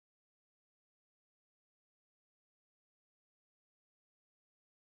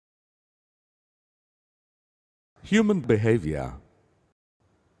Human behavior.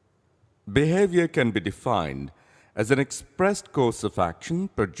 Behavior can be defined as an expressed course of action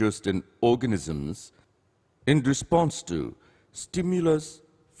produced in organisms in response to stimulus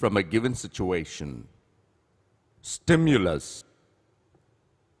from a given situation. Stimulus.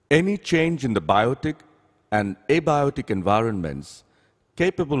 Any change in the biotic and abiotic environments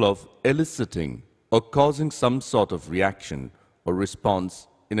capable of eliciting or causing some sort of reaction or response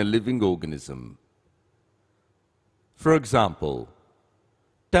in a living organism. For example,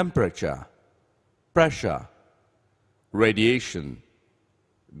 temperature, pressure, radiation,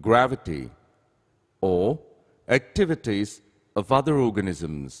 gravity, or activities of other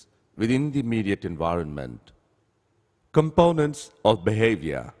organisms within the immediate environment. Components of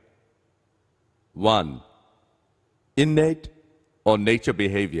behavior. 1. Innate or nature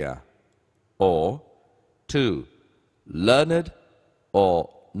behavior, or 2. Learned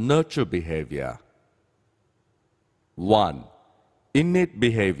or nurture behavior. 1. Innate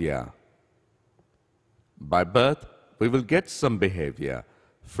behavior. By birth, we will get some behavior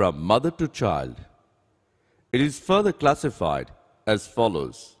from mother to child. It is further classified as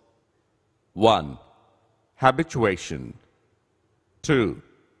follows. 1. Habituation. 2.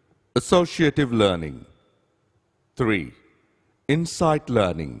 Associative learning. 3. Insight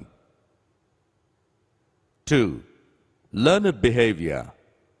learning. 2. Learned behavior.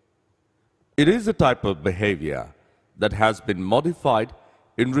 It is a type of behavior that has been modified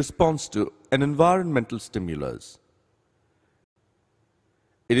in response to an environmental stimulus.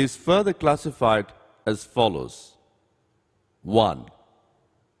 It is further classified as follows. 1.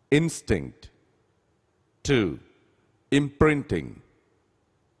 Instinct. 2. Imprinting.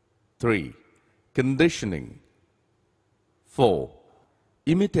 3. Conditioning. 4.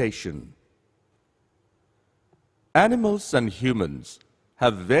 Imitation. Animals and humans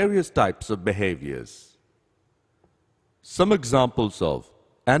have various types of behaviors. Some examples of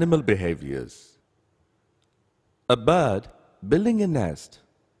animal behaviors. A bird building a nest.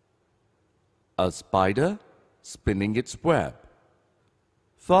 A spider spinning its web.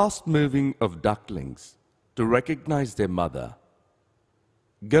 Fast moving of ducklings to recognize their mother.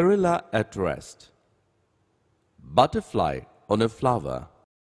 Gorilla at rest. Butterfly on a flower.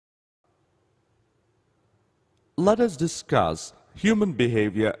 Let us discuss human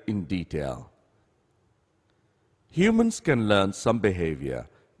behavior in detail. Humans can learn some behavior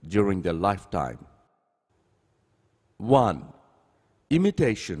during their lifetime. 1.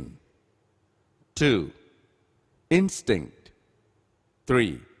 Imitation. 2. Instinct.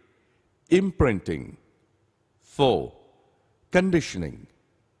 3. Imprinting. 4. Conditioning.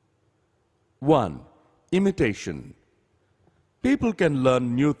 1. Imitation. People can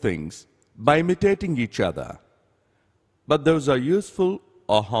learn new things by imitating each other, but those are useful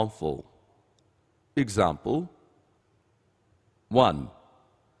or harmful. Example. 1.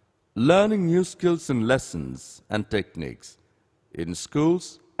 Learning new skills and lessons and techniques in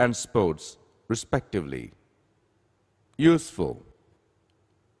schools and sports, respectively. Useful.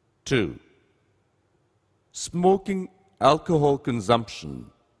 2. Smoking, alcohol consumption.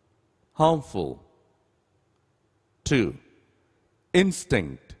 Harmful. 2.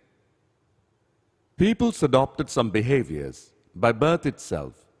 Instinct. Peoples adopted some behaviors by birth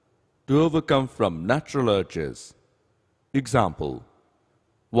itself to overcome from natural urges. Example.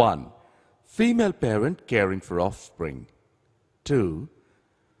 1. Female parent caring for offspring. 2.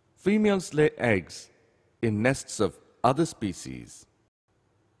 Females lay eggs in nests of other species.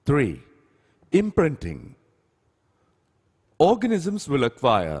 3. Imprinting. Organisms will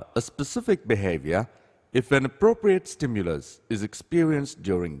acquire a specific behavior if an appropriate stimulus is experienced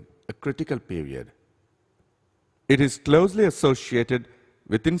during a critical period. It is closely associated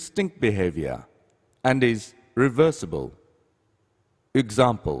with instinct behavior and is reversible.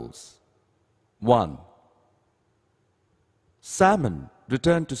 Examples. 1. Salmon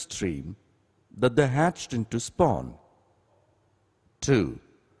return to stream that they hatched into spawn. 2.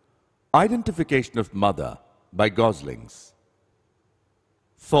 Identification of mother by goslings.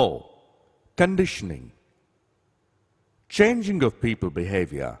 4. Conditioning. Changing of people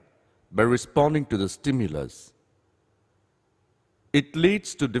behavior by responding to the stimulus. It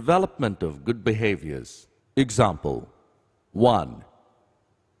leads to development of good behaviors. Example. 1.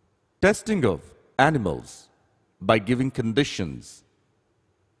 Testing of animals by giving conditions.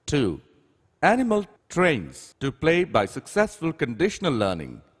 2. Animal trains to play by successful conditional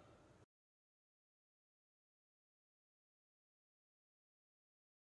learning